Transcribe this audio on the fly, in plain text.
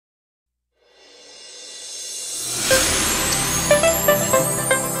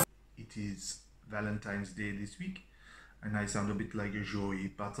is Valentine's Day this week, and I sound a bit like a joyeux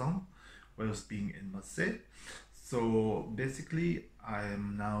patin whilst being in Marseille. So basically, I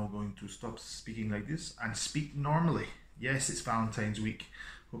am now going to stop speaking like this and speak normally. Yes, it's Valentine's week.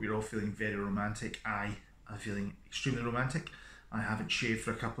 Hope you're all feeling very romantic. I am feeling extremely romantic. I haven't shaved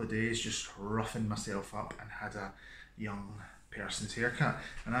for a couple of days, just roughened myself up and had a young person's haircut,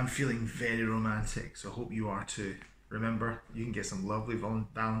 and I'm feeling very romantic, so I hope you are too. Remember, you can get some lovely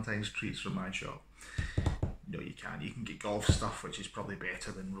Valentine's treats from my shop. No, you can't. You can get golf stuff, which is probably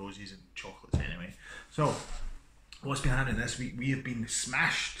better than roses and chocolates anyway. So, what's been happening this week? We have been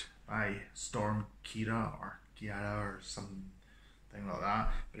smashed by Storm Kira or Kiara or something like that,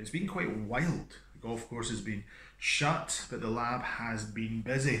 but it's been quite wild. The golf course has been shut, but the lab has been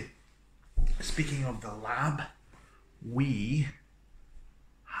busy. Speaking of the lab, we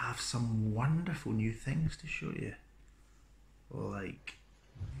have some wonderful new things to show you. Like,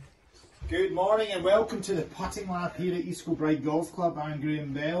 good morning and welcome to the putting lab here at East Kilbride Golf Club. I'm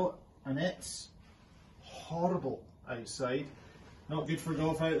Graham Bell, and it's horrible outside. Not good for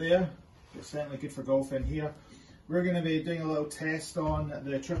golf out there, but certainly good for golf in here. We're going to be doing a little test on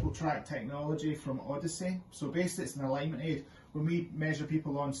the triple track technology from Odyssey. So basically it's an alignment aid. When we measure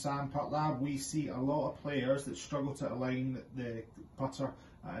people on Sam Putt Lab, we see a lot of players that struggle to align the putter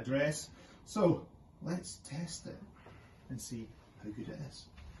at address. So let's test it and see how good it is.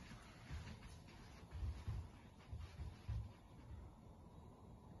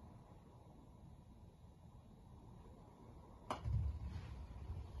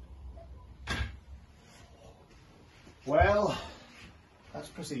 Well, that's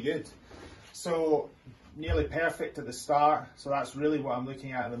pretty good. So nearly perfect at the start, so that's really what I'm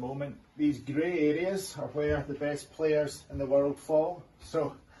looking at the moment. These grey areas are where the best players in the world fall,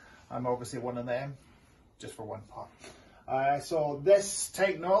 so I'm obviously one of them, just for one putt. So this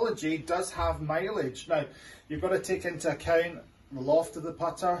technology does have mileage. Now, you've got to take into account the loft of the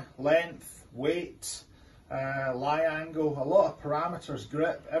putter, length, weight, lie angle, a lot of parameters,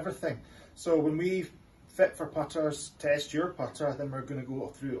 grip, everything. So when we fit for putters, test your putter, then we're going to go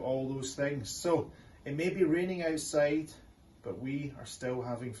through all those things. So it may be raining outside, but we are still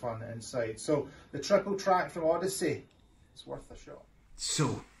having fun inside. So the triple track from Odyssey, it's worth a shot.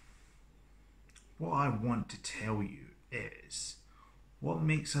 so what I want to tell you is what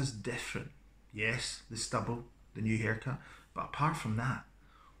makes us different. Yes, the stubble, the new haircut, but apart from that,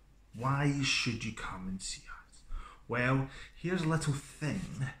 why should you come and see us? Well, here's a little thing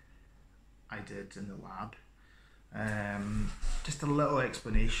I did in the lab. Just a little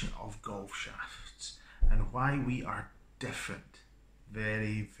explanation of golf shafts and why we are different.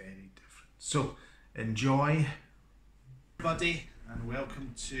 Very, very different. So enjoy, everybody, and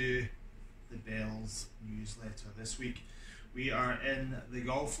welcome to the Bells newsletter. This week we are in the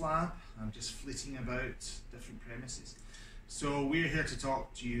golf lab. I'm just flitting about different premises. So we're here to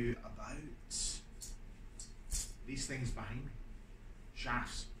talk to you about these things behind me.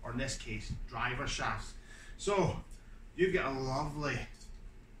 Shafts, or in this case, driver shafts. So you get a lovely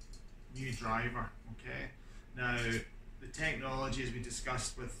new driver, okay? Now, the technology, as we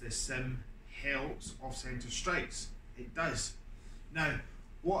discussed with the sim, helps off-center strikes. It does. Now,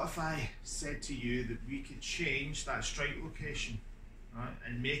 what if I said to you that we could change that strike location, right,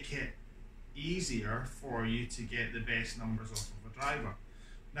 and make it easier for you to get the best numbers off of a driver?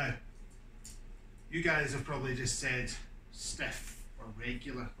 Now, you guys have probably just said stiff or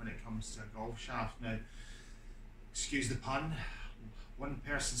regular when it comes to a golf shaft. Now, excuse the pun, one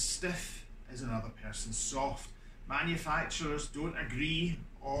person's stiff is another person's soft. Manufacturers don't agree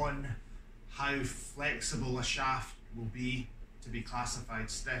on how flexible a shaft will be to be classified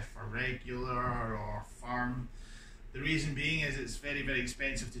stiff or regular or firm. The reason being is it's very, very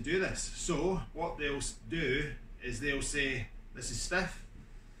expensive to do this. So what they'll do is they'll say this is stiff,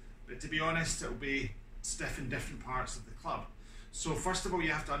 but to be honest, it'll be stiff in different parts of the club. So first of all,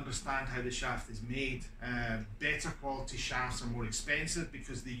 you have to understand how the shaft is made. Better quality shafts are more expensive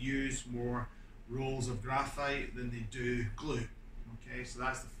because they use more rolls of graphite than they do glue. Okay, so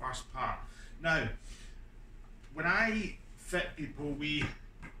that's the first part. Now, when I fit people, we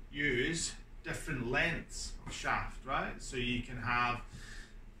use different lengths of shaft, right? So you can have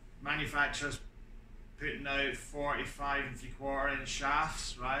manufacturers putting out 45 and 3/4 inch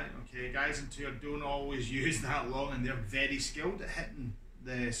shafts, right? Okay, guys in tour don't always use that long, and they're very skilled at hitting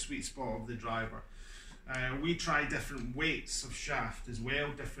the sweet spot of the driver. We try different weights of shaft as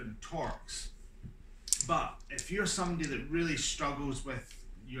well, different torques. But if you're somebody that really struggles with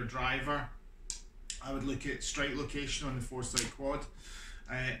your driver, I would look at strike location on the foresight quad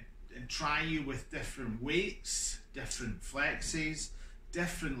and try you with different weights, different flexes,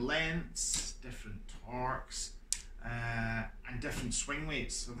 different lengths, different torques, and different swing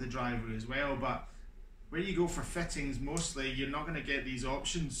weights of the driver as well. But where you go for fittings, mostly you're not going to get these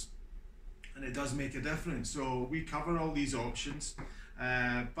options, and it does make a difference. So we cover all these options,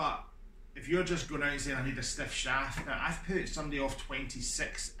 but if you're just going out and saying I need a stiff shaft, now I've put somebody off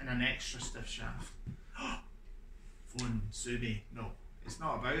 26 and an extra stiff shaft. Phone, sue me. No, it's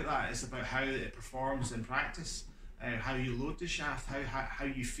not about that. It's about how it performs in practice, how you load the shaft, how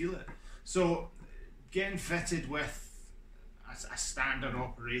you feel it. So getting fitted with a standard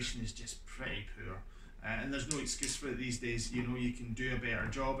operation is just pretty poor, and there's no excuse for it these days. You know, you can do a better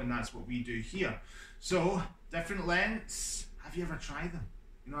job, and that's what we do here. So different lengths, have you ever tried them?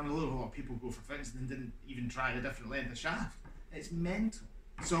 You know, I know a lot of people go for fittings and didn't even try a different length of shaft. It's mental.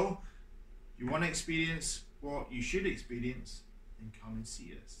 So you want to experience what you should experience, then come and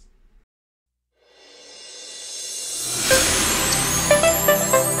see us.